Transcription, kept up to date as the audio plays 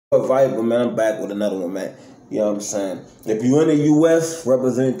Viper, man, I'm back with another one, man. You know what I'm saying? If you in the U.S.,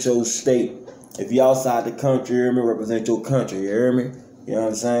 represent your state. If you outside the country, you hear me? Represent your country, you hear me? You know what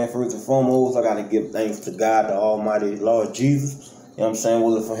I'm saying? First and foremost, I got to give thanks to God, the Almighty Lord Jesus. You know what I'm saying?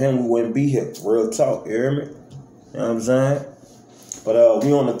 Was it for him, we wouldn't be here. Real talk, you hear me? You know what I'm saying? But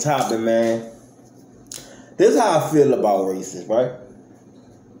we on the topic, man. This is how I feel about racism, right?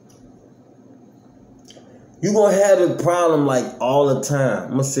 You're going to have a problem like all the time. I'm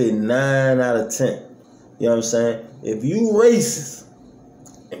going to say 9 out of 10. You know what I'm saying? If you racist,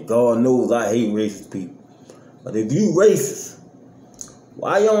 and God knows I hate racist people, but if you racist,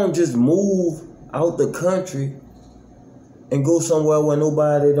 why you don't just move out the country and go somewhere where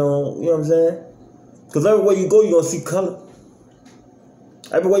nobody don't, you know what I'm saying? Because everywhere you go, you're going to see color.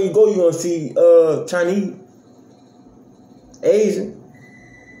 Everywhere you go, you're going to see Chinese, Asian.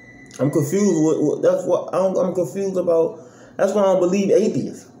 I'm confused that's what I'm confused about. That's why I don't believe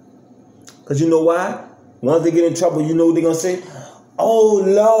atheists. Cause you know why? Once they get in trouble, you know what they're gonna say? Oh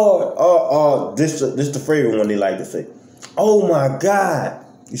Lord, this the favorite one they like to say. Oh my God,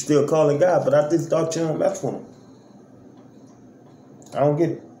 you still calling God, but I just thought you don't mess with him. I don't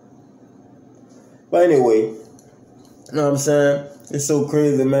get it. But anyway, you know what I'm saying? It's so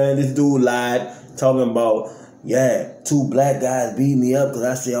crazy, man. This dude lied talking about. Yeah, 2 black guys beat me up because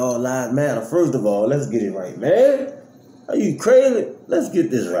I say all lives matter. First of all, let's get it right, man. Are you crazy? Let's get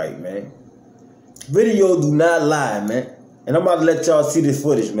this right, man. Video do not lie, man. And I'm about to let y'all see this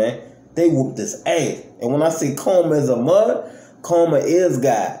footage, man. They whooped this ass. And when I say karma is a mud, karma is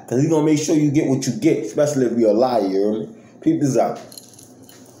God. Because he's going to make sure you get what you get, especially if you're a liar, you hear me? Peep this out.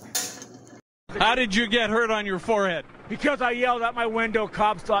 How did you get hurt on your forehead? Because I yelled out my window,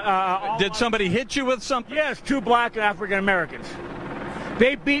 cops... Did somebody hit you with something? Yes, 2 black and African Americans.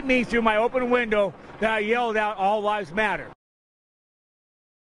 They beat me through my open window that I yelled out, all lives matter.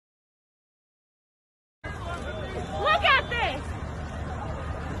 Look at this!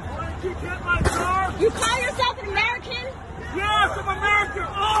 Why did you hit my car? You call yourself an American? Yes, I'm American.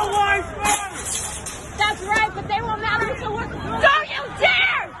 All lives matter. That's right, but they won't matter until we're... Don't you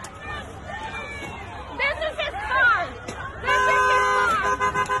dare! This is his car! This is his car!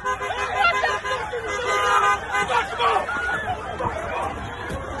 What the fuck is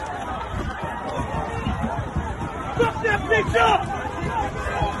Fuck that bitch up!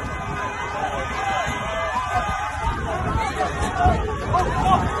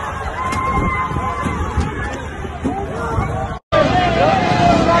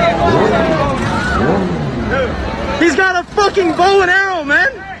 He's got a fucking bow and arrow,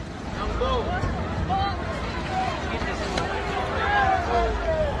 man!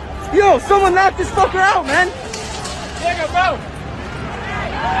 Yo, someone knock this fucker out, man! Take him out!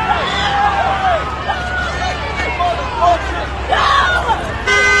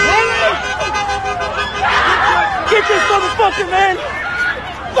 Get this motherfucker, man!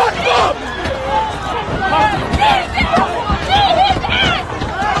 Fuck him up!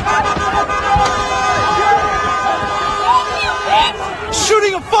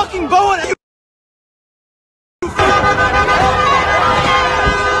 Shooting a fucking bow and arrow!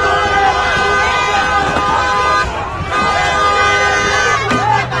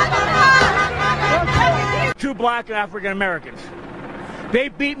 Black and African Americans. They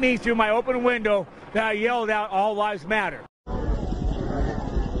beat me through my open window that I yelled out, all lives matter.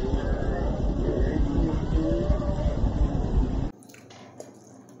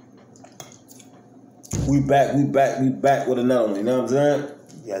 We back with another one, you know what I'm saying?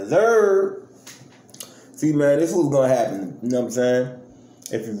 Yes, sir. See, man, this was gonna happen, you know what I'm saying?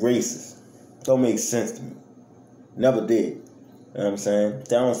 If you're racist. Don't make sense to me. Never did. You know what I'm saying?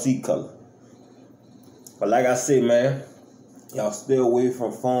 They don't see color. But like I said, man, y'all stay away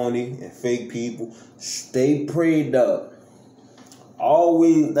from phony and fake people. Stay prayed up.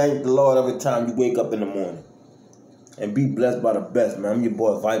 Always thank the Lord every time you wake up in the morning. And be blessed by the best, man. I'm your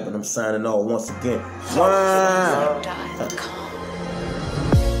boy Viper, and I'm signing off once again. Wow.